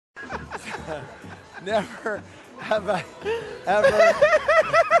Never have I ever.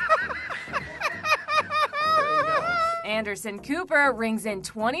 Anderson Cooper rings in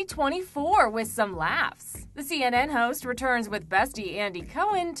 2024 with some laughs. The CNN host returns with bestie Andy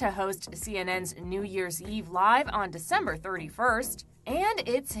Cohen to host CNN's New Year's Eve Live on December 31st. And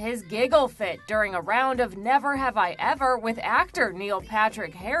it's his giggle fit during a round of Never Have I Ever with actor Neil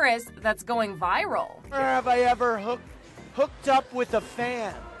Patrick Harris that's going viral. Never have I ever hooked up with a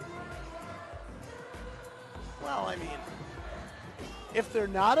fan. Well, I mean, if they're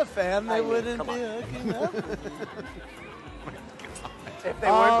not a fan, they wouldn't be hooking up. If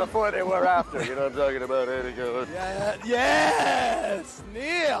they weren't before, they were after. You know what I'm talking about, Eddie? Yeah, yes,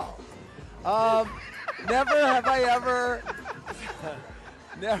 Neil. Never have I ever.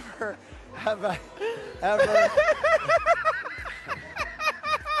 Never have I ever.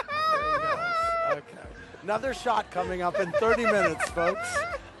 Okay. Another shot coming up in 30 minutes, folks.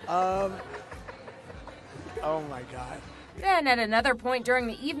 Oh my God. Then at another point during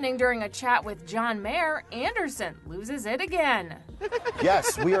the evening, during a chat with John Mayer, Anderson loses it again.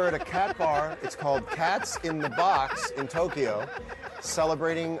 Yes, we are at a cat bar. It's called Cats in the Box in Tokyo,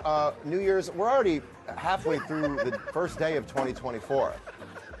 celebrating New Year's. We're already halfway through the first day of 2024.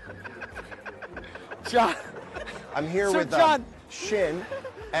 John. I'm here So with John, Shin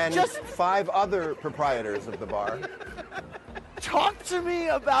and 5 other proprietors of the bar. Talk to me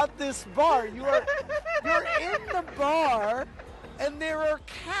about this bar. You're in the bar, and there are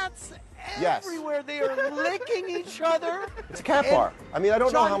cats everywhere. Yes. They are licking each other. It's a cat bar. I mean, I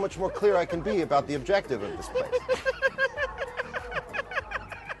don't know how much more clear I can be about the objective of this place.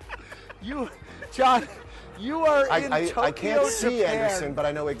 John, you are in Tokyo, I can't see Japan. Anderson, but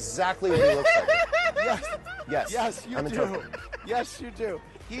I know exactly what he looks like. Yes, you I'm in do. Tokyo. Yes, you do.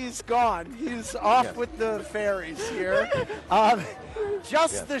 He's gone. He's off with the fairies here.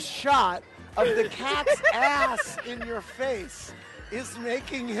 Just the shot of the cat's ass in your face is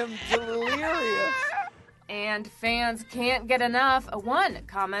making him delirious. And fans can't get enough. One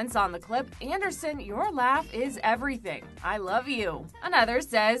comments on the clip, Anderson, your laugh is everything. I love you. Another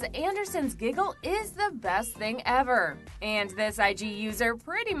says, Anderson's giggle is the best thing ever. And this IG user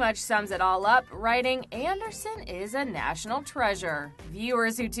pretty much sums it all up, writing, Anderson is a national treasure.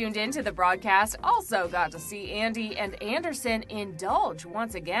 Viewers who tuned into the broadcast also got to see Andy and Anderson indulge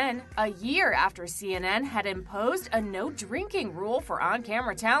once again, a year after CNN had imposed a no drinking rule for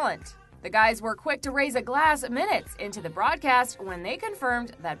on-camera talent. The guys were quick to raise a glass minutes into the broadcast when they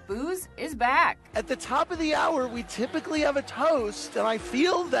confirmed that booze is back. At the top of the hour, we typically have a toast, and I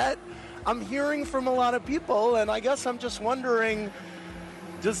feel that I'm hearing from a lot of people, and I guess I'm just wondering,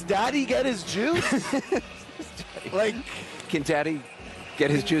 does Daddy get his juice? Can Daddy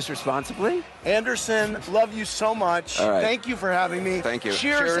get his juice responsibly? Anderson, love you so much. All right. Thank you for having me. Thank you.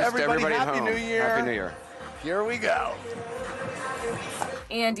 Cheers to everybody. everybody at Happy home. New Year. Happy New Year. Here we go.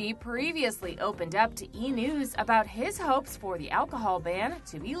 Andy previously opened up to E! News about his hopes for the alcohol ban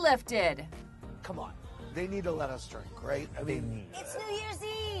to be lifted. Come on. They need to let us drink, right? I mean, it's New Year's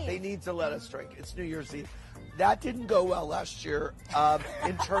Eve. They need to let us drink. It's New Year's Eve. That didn't go well last year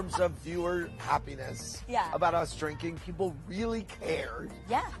in terms of viewer happiness about us drinking. People really cared.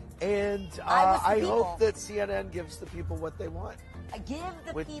 Yeah. And I hope that CNN gives the people what they want. Give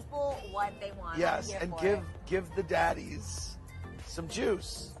the people what they want. Yes, and give the daddies some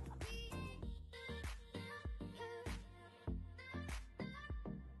juice.